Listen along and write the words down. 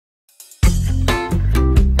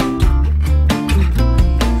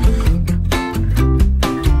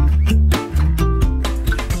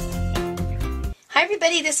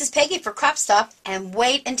this is Peggy for CropStop, and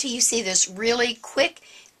wait until you see this really quick,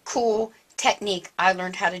 cool technique I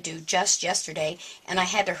learned how to do just yesterday, and I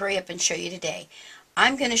had to hurry up and show you today.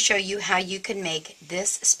 I'm going to show you how you can make this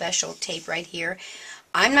special tape right here.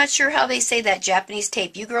 I'm not sure how they say that Japanese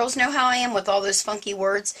tape. You girls know how I am with all those funky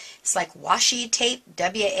words. It's like Washi tape,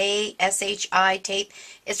 W-A-S-H-I tape.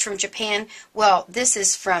 It's from Japan. Well, this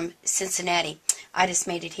is from Cincinnati. I just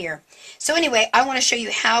made it here. So anyway, I want to show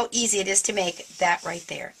you how easy it is to make that right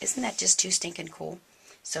there. Isn't that just too stinking cool?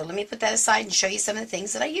 So let me put that aside and show you some of the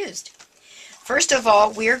things that I used. First of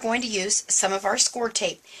all, we are going to use some of our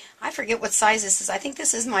Scor-Tape. I forget what size this is. I think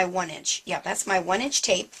this is my 1-inch. Yeah, that's my 1-inch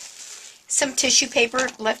tape. Some tissue paper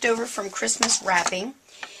left over from Christmas wrapping.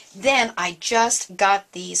 Then I just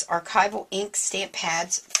got these Archival ink stamp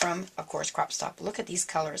pads from, of course, CropStop. Look at these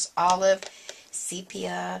colors. Olive,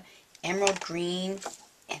 sepia, emerald green,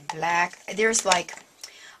 and black. There's like,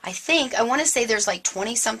 I want to say there's like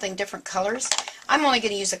 20-something different colors. I'm only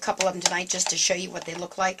going to use a couple of them tonight just to show you what they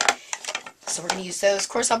look like. So we're going to use those. Of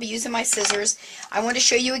course, I'll be using my scissors. I want to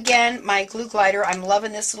show you again my glue glider. I'm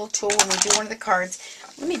loving this little tool when we do one of the cards.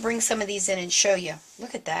 Let me bring some of these in and show you.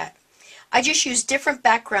 Look at that. I just use different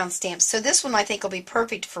background stamps. So this one I think will be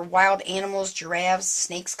perfect for wild animals, giraffes,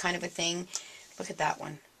 snakes kind of a thing. Look at that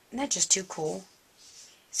one. Isn't that just too cool?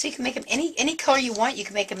 So you can make them any color you want. You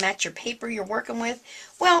can make them match your paper you're working with.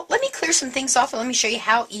 Well, let me clear some things off and let me show you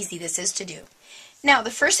how easy this is to do. Now,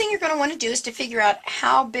 the first thing you're going to want to do is to figure out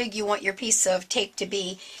how big you want your piece of tape to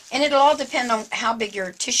be. And it'll all depend on how big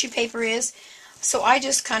your tissue paper is. So I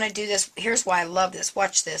just kind of do this. Here's why I love this.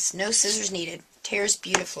 Watch this. No scissors needed. Tears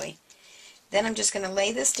beautifully. Then I'm just going to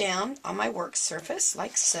lay this down on my work surface,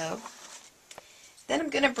 like so. Then I'm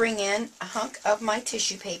going to bring in a hunk of my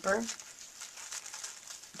tissue paper.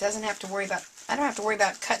 I don't have to worry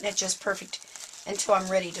about cutting it just perfect until I'm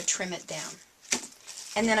ready to trim it down.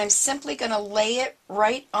 And then I'm simply going to lay it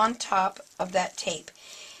right on top of that tape.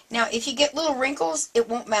 Now, if you get little wrinkles, it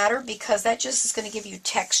won't matter because that just is going to give you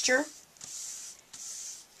texture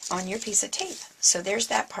on your piece of tape. So there's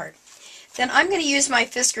that part. Then I'm going to use my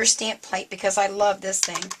Fisker stamp plate because I love this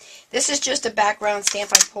thing. This is just a background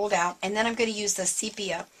stamp I pulled out, and then I'm going to use the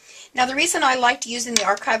sepia. Now, the reason I liked using the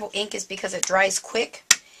Archival ink is because it dries quick,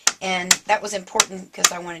 and that was important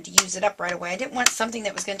because I wanted to use it up right away. I didn't want something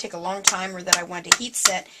that was going to take a long time or that I wanted to heat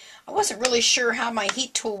set. I wasn't really sure how my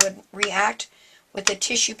heat tool would react with the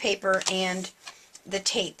tissue paper and the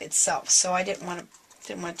tape itself, so I didn't want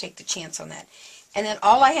to take the chance on that. And then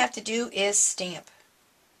all I have to do is stamp.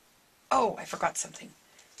 Oh, I forgot something.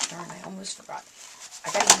 Darn, I almost forgot.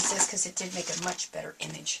 I got to use this because it did make a much better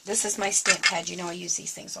image. This is my stamp pad. You know I use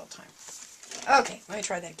these things all the time. Okay, let me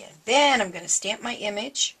try that again. Then I'm going to stamp my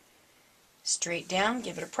image straight down,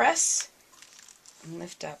 give it a press, and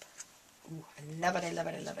lift up. Ooh, I love it, I love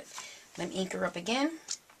it, I love it. Let me ink her up again.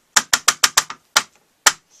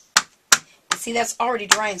 And see, that's already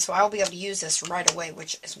drying, so I'll be able to use this right away,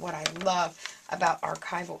 which is what I love about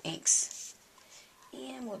Archival inks.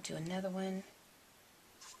 And we'll do another one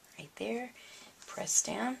right there. Press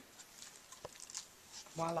down.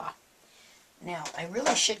 Voila. Now, I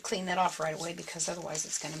really should clean that off right away because otherwise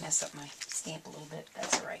it's going to mess up my stamp a little bit.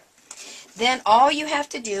 That's all right. Then all you have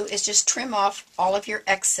to do is just trim off all of your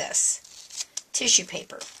excess tissue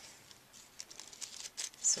paper.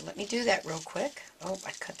 So let me do that real quick. Oh,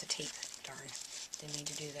 I cut the tape. Darn. Didn't mean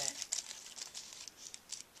to do that.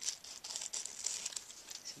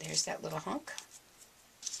 So there's that little hunk.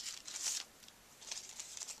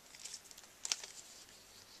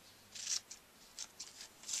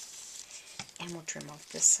 And we'll trim off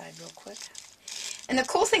this side real quick. And the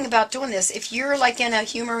cool thing about doing this, if you're like in a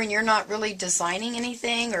humor and you're not really designing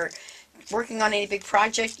anything or working on any big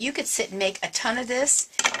project, you could sit and make a ton of this.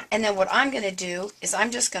 And then what I'm going to do is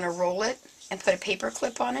I'm just going to roll it and put a paper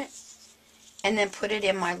clip on it and then put it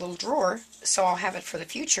in my little drawer so I'll have it for the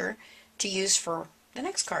future to use for the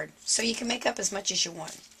next card. So you can make up as much as you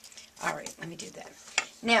want. Alright, let me do that.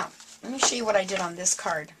 Now, let me show you what I did on this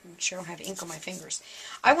card. I'm sure I don't have ink on my fingers.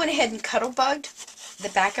 I went ahead and cuddle-bugged the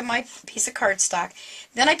back of my piece of cardstock.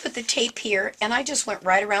 Then I put the tape here, and I just went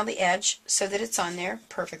right around the edge so that it's on there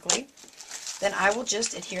perfectly. Then I will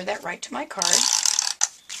just adhere that right to my card.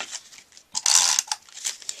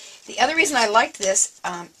 The other reason I liked this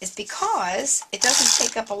is because it doesn't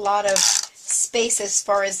take up a lot of space as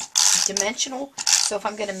far as dimensional. So if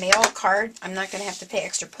I'm going to mail a card, I'm not going to have to pay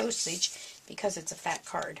extra postage because it's a fat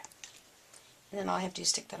card. And then all I have to do is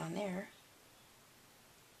stick that on there.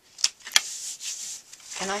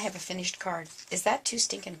 And I have a finished card. Is that too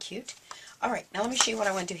stinking cute? Alright, now let me show you what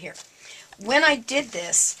I want to do here. When I did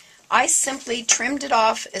this, I simply trimmed it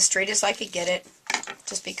off as straight as I could get it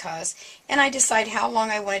just because. And I decide how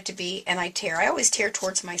long I want it to be, and I tear. I always tear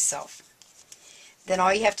towards myself. Then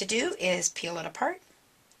all you have to do is peel it apart.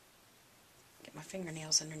 Get my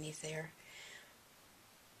fingernails underneath there.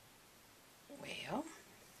 Well,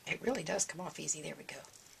 it really does come off easy. There we go.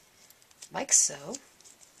 Like so.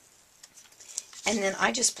 And then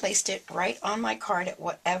I just placed it right on my card at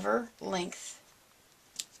whatever length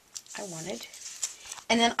I wanted.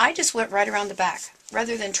 And then I just went right around the back,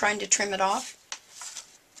 rather than trying to trim it off,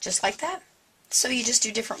 just like that. So you just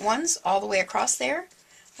do different ones all the way across there.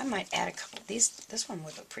 I might add a couple of these. This one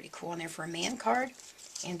would look pretty cool in there for a man card,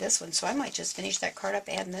 and this one. So I might just finish that card up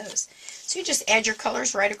adding those. So you just add your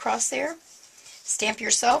colors right across there, stamp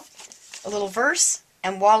yourself a little verse,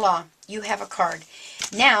 and voila, you have a card.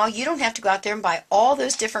 Now, you don't have to go out there and buy all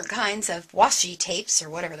those different kinds of washi tapes, or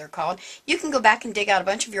whatever they're called. You can go back and dig out a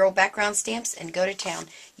bunch of your old background stamps and go to town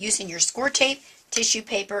using your Scor-Tape, tissue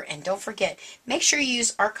paper, and don't forget, make sure you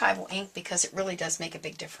use Archival ink, because it really does make a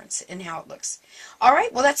big difference in how it looks.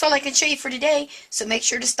 Alright, well that's all I can show you for today, so make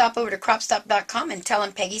sure to stop over to CropStop.com and tell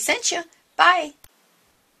them Peggy sent you. Bye!